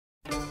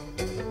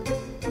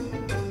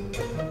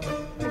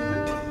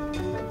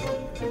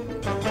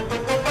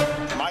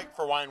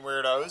Wine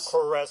Weirdos.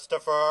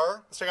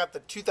 Christopher. Let's check out the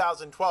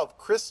 2012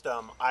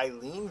 Cristom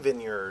Eileen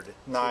Vineyard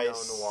Pinot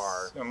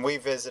Noir. And we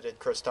visited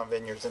Cristom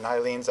Vineyards, and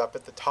Eileen's up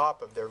at the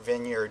top of their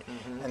vineyard.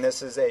 And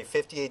this is a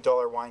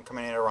 $58 wine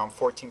coming in at around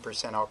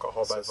 14%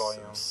 alcohol by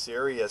volume. Some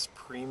serious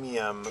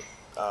premium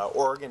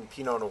Oregon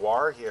Pinot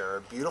Noir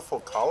here. Beautiful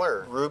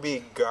color.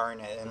 Ruby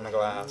garnet in the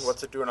glass.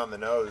 What's it doing on the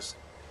nose?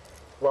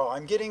 Well,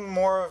 I'm getting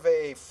more of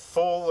a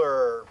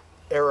fuller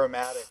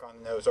aromatic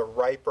on the nose, a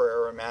riper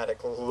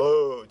aromatic,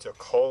 loads of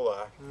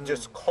cola.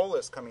 Just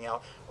cola's coming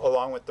out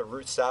along with the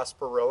root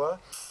sarsaparilla.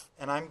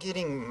 And I'm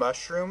getting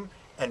mushroom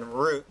and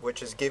root,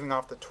 which is giving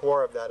off the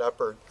tour of that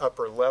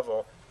upper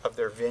level of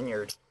their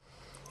vineyard.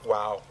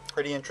 Wow,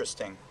 pretty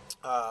interesting.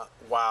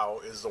 Wow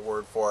is the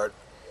word for it.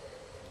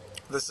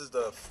 This is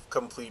the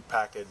complete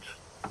package.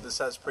 This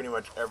has pretty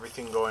much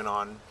everything going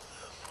on.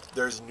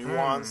 There's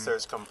nuance,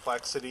 there's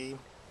complexity,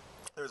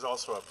 there's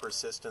also a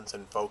persistence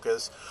and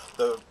focus.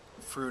 The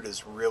fruit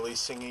is really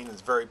singing,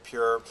 it's very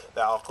pure.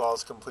 The alcohol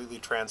is completely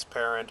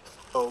transparent,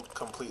 oak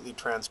completely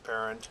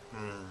transparent.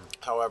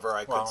 However,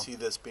 I could see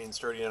this being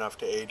sturdy enough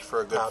to age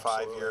for a good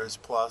 5 years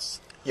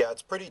plus. Yeah,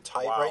 it's pretty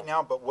tight right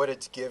now, but what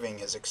it's giving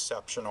is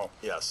exceptional.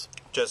 Yes.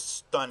 Just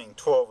stunning.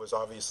 12 was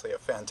obviously a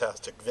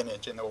fantastic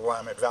vintage in the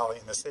Willamette Valley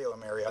in the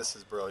Salem area. This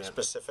is brilliant.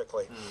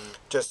 Specifically.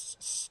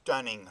 Just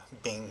stunning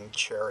Bing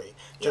cherry.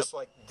 Just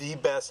like the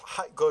best.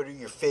 Go to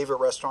your favorite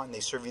restaurant and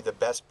they serve you the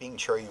best Bing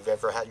cherry you've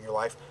ever had in your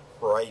life.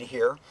 Right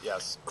here.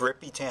 Yes.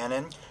 Grippy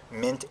tannin,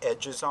 mint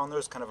edges on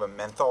those, kind of a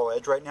menthol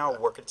edge right now.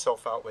 Work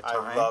itself out with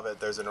time. I love it.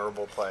 There's an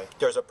herbal play.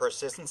 There's a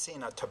persistency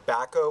and a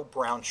tobacco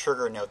brown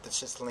sugar note that's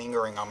just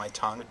lingering on my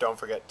tongue. But don't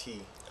forget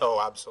tea. Oh,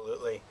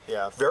 absolutely.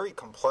 Yeah. Very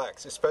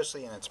complex,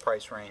 especially in its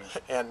price range.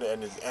 and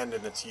in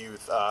its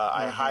youth.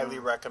 I highly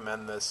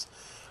recommend this.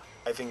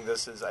 I think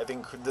this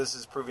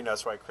is proving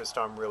us why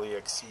Cristom really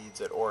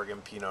exceeds at Oregon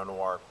Pinot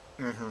Noir.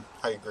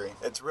 I agree.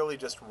 It's really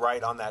just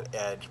right on that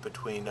edge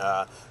between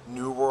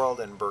New World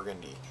and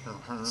Burgundy.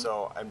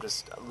 So I'm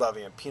just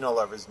loving it. Pinot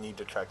lovers need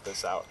to check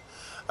this out.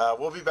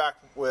 We'll be back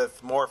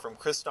with more from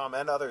Cristom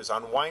and others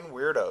on Wine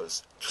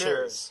Weirdos.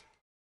 Cheers.